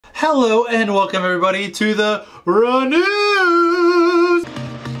Hello and welcome everybody to the RuNews!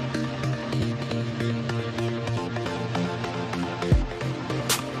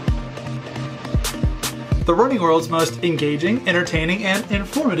 The running world's most engaging, entertaining, and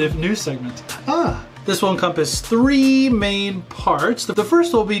informative news segment. This will encompass three main parts. The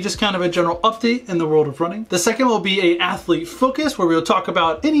first will be just kind of a general update in the world of running. The second will be an athlete focus, where we'll talk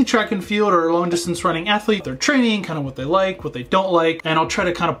about any track and field or long distance running athlete, their training, kind of what they like, what they don't like, and I'll try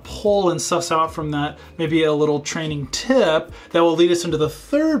to kind of pull and suss out from that maybe a little training tip that will lead us into the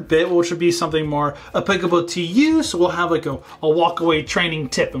third bit, which would be something more applicable to you. So we'll have like a walk-away training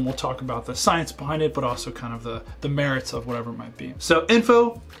tip, and we'll talk about the science behind it, but also kind of the merits of whatever it might be. So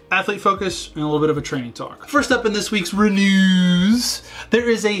info, athlete focus, and a little bit of a training talk. First up in this week's RuNews, there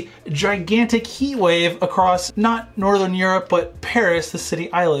is a gigantic heat wave across not Northern Europe, but Paris, the city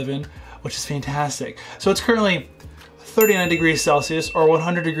I live in, which is fantastic. So it's currently 39 degrees Celsius or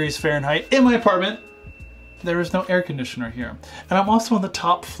 100 degrees Fahrenheit in my apartment. There is no air conditioner here. And I'm also on the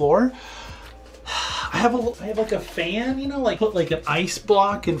top floor. I have like a fan, you know, like put like an ice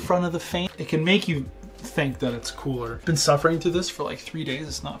block in front of the fan. It can make you think that it's cooler. Been suffering through this for like 3 days.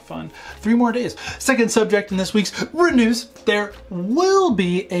 It's not fun. 3 more days. Second subject in this week's RuNews, there will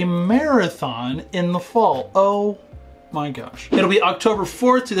be a marathon in the fall. Oh my gosh. It'll be October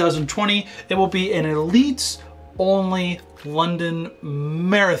 4th, 2020. It will be an elites only London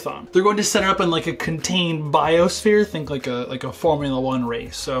marathon. They're going to set it up in like a contained biosphere. Think like a Formula One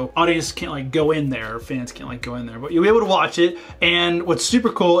race. So audience can't like go in there, fans can't like go in there, but you'll be able to watch it. And what's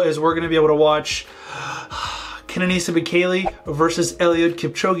super cool is we're gonna be able to watch Canaday of Bekele versus Eliud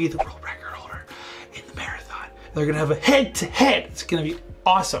Kipchoge, the world record holder, in the marathon. They're gonna have a head-to-head. It's gonna be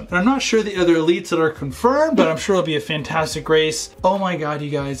awesome. And I'm not sure the other elites that are confirmed, but I'm sure it'll be a fantastic race. Oh my God,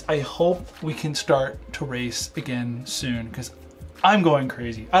 you guys, I hope we can start to race again soon, because I'm going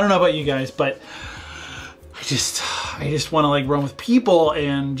crazy. I don't know about you guys, but I just want to like run with people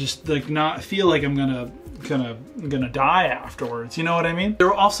and just like not feel like I'm gonna die afterwards. You know what I mean? There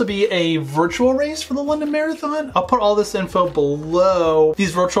will also be a virtual race for the London Marathon. I'll put all this info below.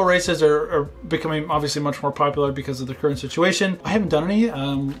 These virtual races are becoming obviously much more popular because of the current situation. I haven't done any.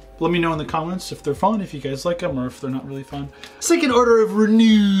 Let me know in the comments if they're fun, if you guys like them, or if they're not really fun. Second order of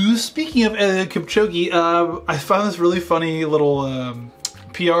RuNews. Speaking of Eliud Kipchoge, I found this really funny little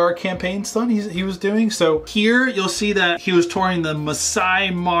PR campaign stunt he was doing. So here you'll see that he was touring the Masai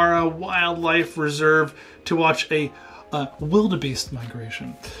Mara Wildlife Reserve to watch a wildebeest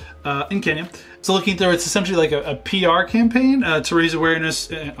migration in Kenya. So looking through, it's essentially like a PR campaign to raise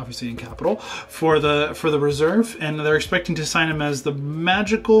awareness, obviously in capital, for the reserve, and they're expecting to sign him as the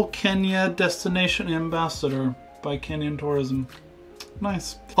magical Kenya destination ambassador by Kenyan Tourism.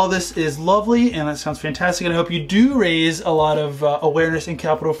 Nice. All this is lovely and that sounds fantastic, and I hope you do raise a lot of awareness in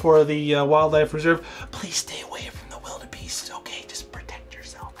capital for the wildlife reserve. Please stay away from the wildebeest, okay? Just protect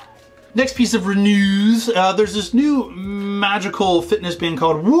yourself. Next piece of RuNews, there's this new magical fitness band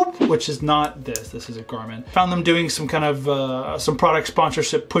called Whoop, which is not this. This is a Garmin. Found them doing some kind of some product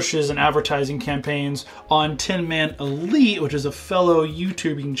sponsorship pushes and advertising campaigns on Tinman Elite, which is a fellow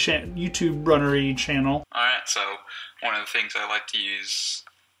YouTube runnery channel. All right, so one of the things I like to use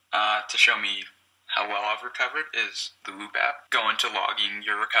to show me how well I've recovered is the Whoop app. Go into logging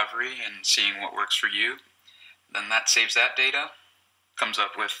your recovery and seeing what works for you. Then that saves that data. Comes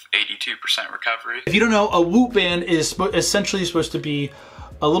up with 82% recovery. If you don't know, a Whoop band is essentially supposed to be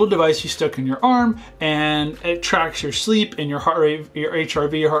a little device you stick in your arm, and it tracks your sleep and your heart rate, your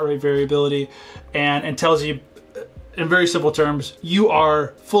HRV, your heart rate variability, and tells you, in very simple terms, you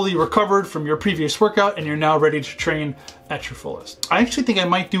are fully recovered from your previous workout and you're now ready to train at your fullest. I actually think I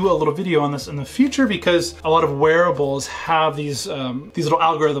might do a little video on this in the future, because a lot of wearables have these little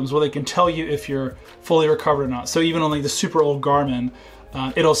algorithms where they can tell you if you're fully recovered or not. So even on like the super old Garmin,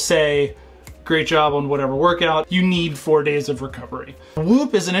 it'll say, great job on whatever workout, you need 4 days of recovery.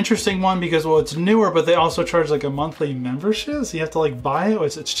 Whoop is an interesting one because, well, it's newer, but they also charge like a monthly membership. So you have to like buy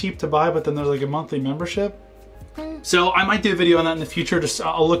it. It's cheap to buy, but then there's like a monthly membership. So I might do a video on that in the future. Just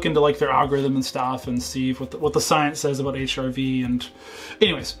I'll look into like their algorithm and stuff and see what the science says about HRV. And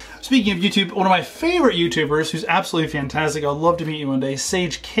anyways, speaking of YouTube, one of my favorite YouTubers who's absolutely fantastic, I'd love to meet you one day,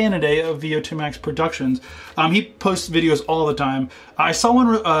 Canaday of V02MaxProductions. He posts videos all the time. I saw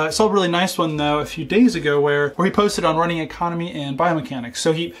a really nice one though a few days ago where he posted on running economy and biomechanics.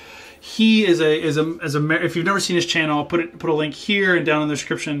 So he he is if you've never seen his channel, I'll put a link here and down in the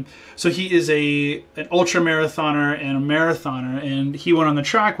description. So he is an ultra marathoner and a marathoner, and he went on the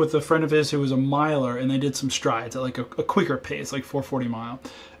track with a friend of his who was a miler, and they did some strides at like a quicker pace, like 4:40 mile.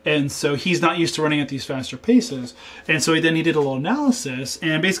 And so he's not used to running at these faster paces. And so he did a little analysis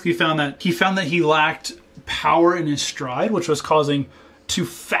and basically found that he lacked power in his stride, which was causing too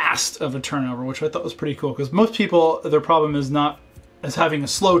fast of a turnover, which I thought was pretty cool, because most people, their problem is having a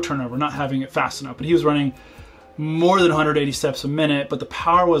slow turnover, not having it fast enough. But he was running more than 180 steps a minute, but the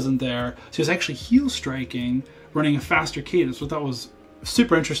power wasn't there. So he was actually heel striking, running a faster cadence, which I thought was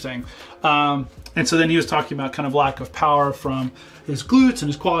super interesting. And so then he was talking about kind of lack of power from his glutes and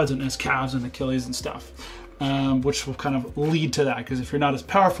his quads and his calves and Achilles and stuff, which will kind of lead to that, because if you're not as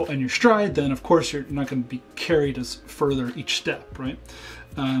powerful in your stride, then of course you're not going to be carried as further each step, right?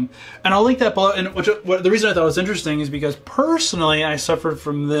 And I'll link that below. And the reason I thought it was interesting is because personally I suffered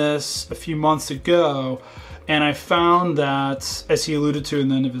from this a few months ago, and I found that, as he alluded to in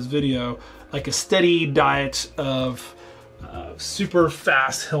the end of his video, like a steady diet of super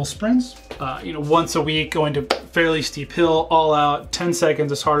fast hill sprints, once a week, going to fairly steep hill, all out, 10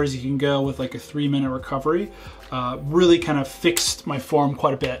 seconds as hard as you can go with like a 3-minute recovery, really kind of fixed my form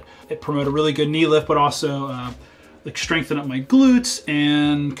quite a bit. It promoted really good knee lift, but also like strengthened up my glutes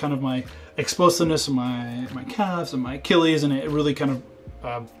and kind of my explosiveness of my calves and my Achilles, and it really kind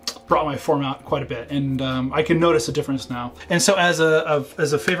of brought my form out quite a bit, and I can notice a difference now. And so as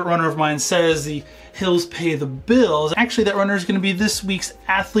a favorite runner of mine says, the hills pay the bills. Actually, that runner is going to be this week's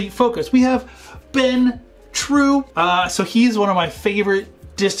athlete focus. We have Ben True. So he's one of my favorite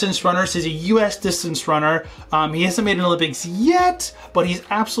distance runners. He's a US distance runner. He hasn't made an Olympics yet, but he's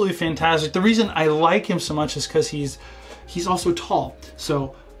absolutely fantastic. The reason I like him so much is because he's also tall.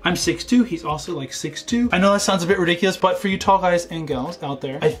 So I'm 6'2", he's also like 6'2". I know that sounds a bit ridiculous, but for you tall guys and gals out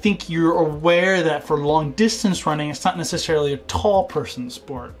there, I think you're aware that for long distance running, it's not necessarily a tall person's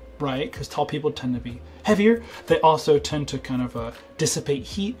sport, right? Because tall people tend to be heavier. They also tend to kind of dissipate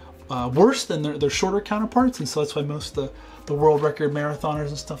heat worse than their shorter counterparts, and so that's why most of the world record marathoners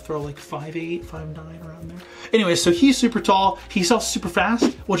and stuff throw like 5'8", 5'9", around there. Anyway, so he's super tall. He's also super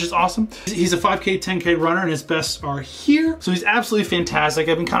fast, which is awesome. He's a 5K, 10K runner, and his bests are here. So he's absolutely fantastic.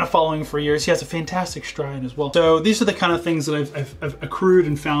 I've been kind of following him for years. He has a fantastic stride as well. So these are the kind of things that I've accrued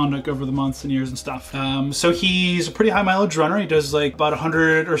and found like over the months and years and stuff. So he's a pretty high mileage runner. He does like about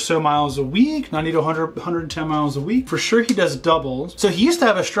 100 or so miles a week, 90 to 100, 110 miles a week. For sure he does doubles. So he used to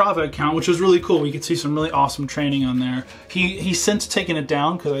have a Strava account, which was really cool. We could see some really awesome training on there. He's since taken it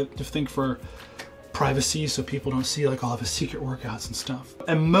down, because I just think for privacy, so people don't see like all of his secret workouts and stuff.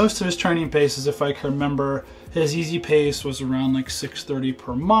 And most of his training paces, if I can remember, his easy pace was around like 6:30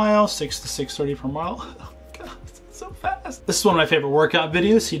 per mile, 6 to 6:30 per mile. Oh God, it's so fast. This is one of my favorite workout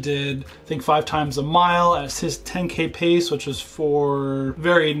videos. He did, I think, 5 times a mile as his 10K pace, which was for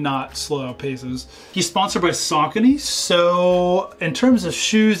very not slow paces. He's sponsored by Saucony. So in terms of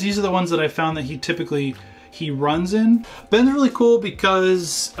shoes, these are the ones that I found that he runs in. Ben's really cool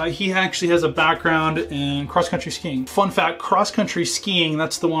because he actually has a background in cross-country skiing. Fun fact, cross-country skiing,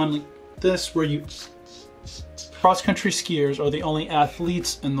 that's the one like this where you... Cross-country skiers are the only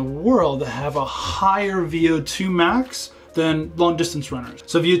athletes in the world that have a higher VO2 max than long-distance runners.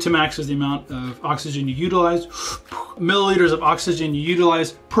 So VO2 max is the amount of oxygen you utilize, milliliters of oxygen you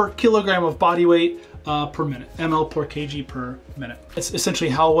utilize per kilogram of body weight per minute, ml per kg per minute. It's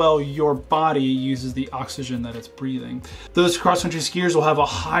essentially how well your body uses the oxygen that it's breathing. Those cross-country skiers will have a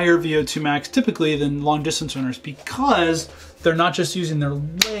higher VO2 max typically than long distance runners, because they're not just using their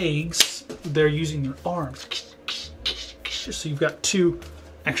legs, they're using their arms. So you've got 2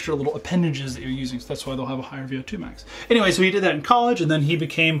 extra little appendages that you're using, so that's why they'll have a higher VO2 max. Anyway, so he did that in college, and then he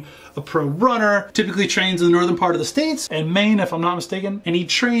became a pro runner. Typically trains in the northern part of the States, and Maine, if I'm not mistaken. And he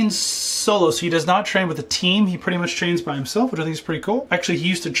trains solo, so he does not train with a team. He pretty much trains by himself, which I think is pretty cool. Actually, he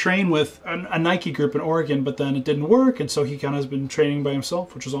used to train with a Nike group in Oregon, but then it didn't work, and so he kind of has been training by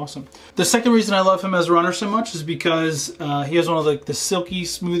himself, which is awesome. The second reason I love him as a runner so much is because he has one of the silky,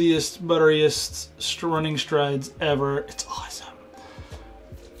 smoothiest, butteriest running strides ever. It's awesome.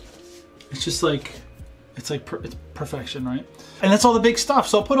 It's just like, it's perfection, right? And that's all the big stuff.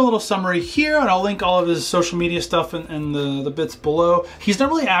 So I'll put a little summary here, and I'll link all of his social media stuff and the bits below. He's not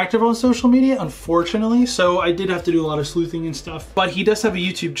really active on social media, unfortunately, so I did have to do a lot of sleuthing and stuff. But he does have a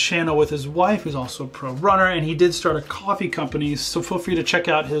YouTube channel with his wife, who's also a pro runner, and he did start a coffee company, so feel free to check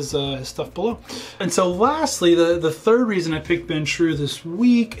out his stuff below. And so lastly, the third reason I picked Ben True this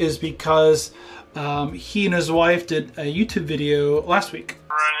week is because he and his wife did a YouTube video last week.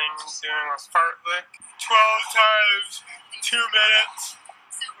 Running, doing with FARTLEK, 12 times 2 minutes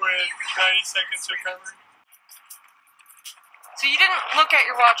with 90 seconds recovery. So you didn't look at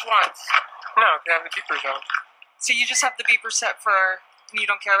your watch once? No, they have the beepers on. So you just have the beeper set for, and you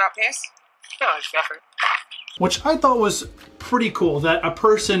don't care about pace? No, it's effort. Which I thought was pretty cool, that a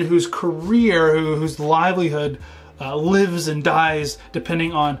person whose career, whose livelihood lives and dies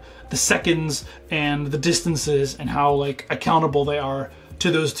depending on the seconds and the distances and how like accountable they are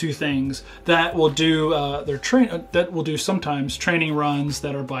to those two things, that will do that will do sometimes training runs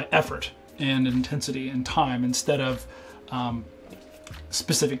that are by effort and intensity and time instead of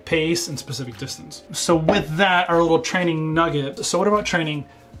specific pace and specific distance. So with that, our little training nugget. So what about training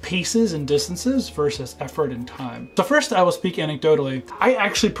paces and distances versus effort and time? So first, I will speak anecdotally.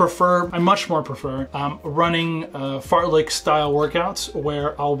 I much more prefer running fartlek style workouts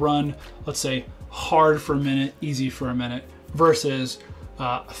where I'll run, let's say, hard for a minute, easy for a minute, versus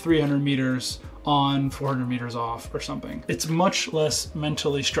 300 meters on, 400 meters off or something. It's much less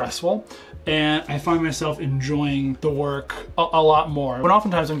mentally stressful, and I find myself enjoying the work a lot more, when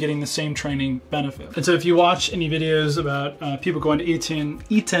oftentimes I'm getting the same training benefit. And so if you watch any videos about people going to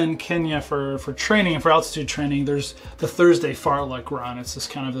Iten, Kenya for training and for altitude training, there's the Thursday FARTLEK Run. It's this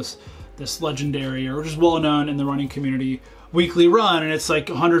kind of this legendary, or just well known in the running community, weekly run, and it's like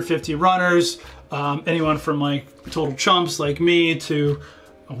 150 runners, anyone from like total chumps like me to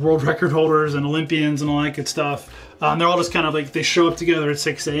world record holders and Olympians and all that good stuff. They're all just kind of like, they show up together at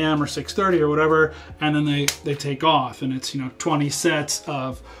 6 a.m. or 6:30 or whatever, and then they take off, and it's, you know, 20 sets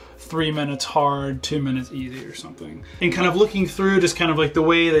of 3 minutes hard, 2 minutes easy or something. And kind of looking through just kind of like the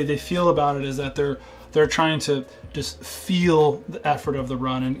way they feel about it is that they're trying to just feel the effort of the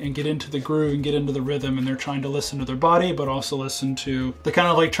run and get into the groove and get into the rhythm, and they're trying to listen to their body, but also listen to, they're kind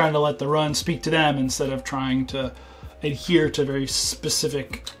of like trying to let the run speak to them instead of trying to adhere to very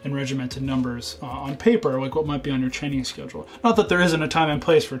specific and regimented numbers on paper, like what might be on your training schedule. Not that there isn't a time and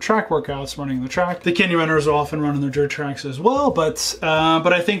place for track workouts, running the track. The Kenya runners will often run on their dirt tracks as well, but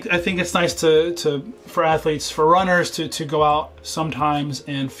I think it's nice for athletes, for runners to go out sometimes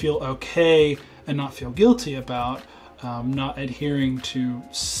and feel okay and not feel guilty about not adhering to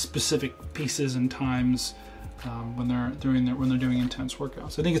specific pieces and times when they're doing intense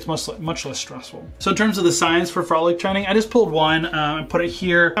workouts. I think it's much less stressful. So in terms of the science for fartlek training, I just pulled one and put it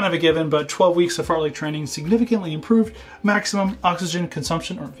here, kind of a given, but 12 weeks of fartlek training significantly improved maximum oxygen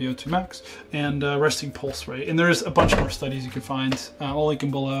consumption, or VO2 max, and resting pulse rate. And there's a bunch more studies you can find. I'll link them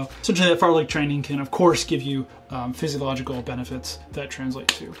below. Essentially, that fartlek training can, of course, give you physiological benefits that translate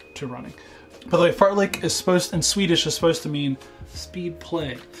to running. By the way, fartlek is in Swedish is supposed to mean speed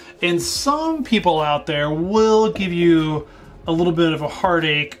play. And some people out there will give you a little bit of a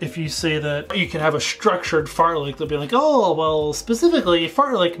heartache if you say that you can have a structured fartlek. They'll be like, oh, well, specifically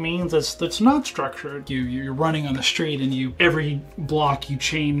fartlek means that's not structured. You're running on the street, and every block you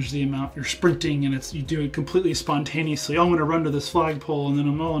change the amount you're sprinting, and you do it completely spontaneously. Oh, I'm gonna run to this flagpole, and then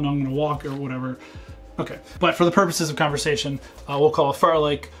I'm gonna walk or whatever. Okay, but for the purposes of conversation, we'll call a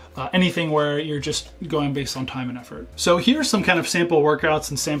fartlek anything where you're just going based on time and effort. So here's some kind of sample workouts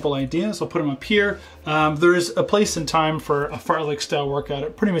and sample ideas. I'll put them up here. There is a place and time for a fartlek style workout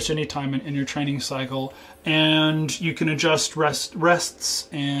at pretty much any time in your training cycle, and you can adjust rests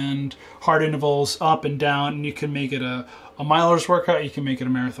and hard intervals up and down, and you can make it a miler's workout, you can make it a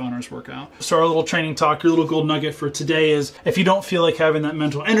marathoner's workout. So our little training talk, your little gold nugget for today is, if you don't feel like having that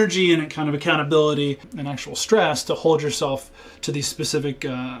mental energy and kind of accountability and actual stress to hold yourself to these specific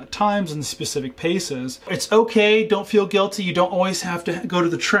times and specific paces, it's okay, don't feel guilty. You don't always have to go to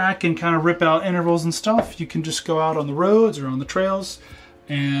the track and kind of rip out intervals and stuff. You can just go out on the roads or on the trails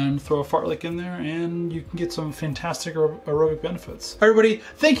and throw a fartlek in there, and you can get some fantastic aerobic benefits. Everybody,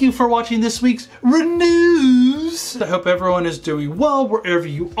 thank you for watching this week's RuNews. I hope everyone is doing well wherever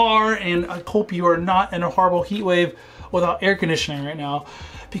you are, and I hope you are not in a horrible heat wave without air conditioning right now,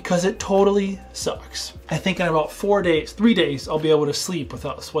 because it totally sucks. I think in about 3 days, I'll be able to sleep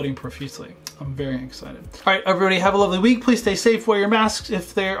without sweating profusely. I'm very excited. All right, everybody, have a lovely week. Please stay safe, wear your masks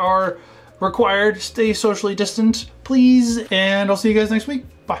if they are required, stay socially distant, please, and I'll see you guys next week.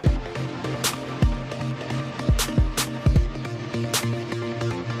 Bye.